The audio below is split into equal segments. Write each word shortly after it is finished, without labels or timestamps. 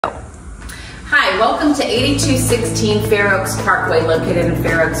Hi, welcome to 8216 Fair Oaks Parkway, located in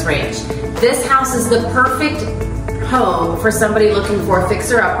Fair Oaks Ranch. This house is the perfect home for somebody looking for a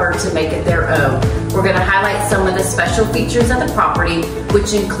fixer-upper to make it their own. We're going to highlight some of the special features of the property,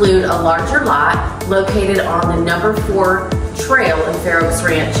 which include a larger lot located on the number 4 trail in Fair Oaks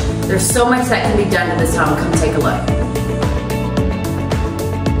Ranch. There's so much that can be done to this home. Come take a look.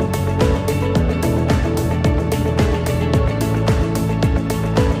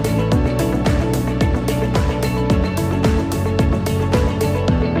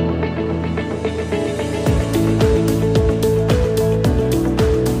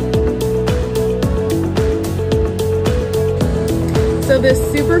 So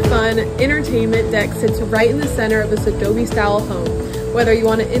this super fun entertainment deck sits right in the center of this adobe-style home. Whether you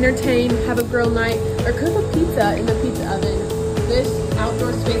want to entertain, have a grill night, or cook a pizza in the pizza oven, this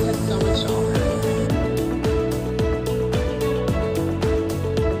outdoor space has so much to offer.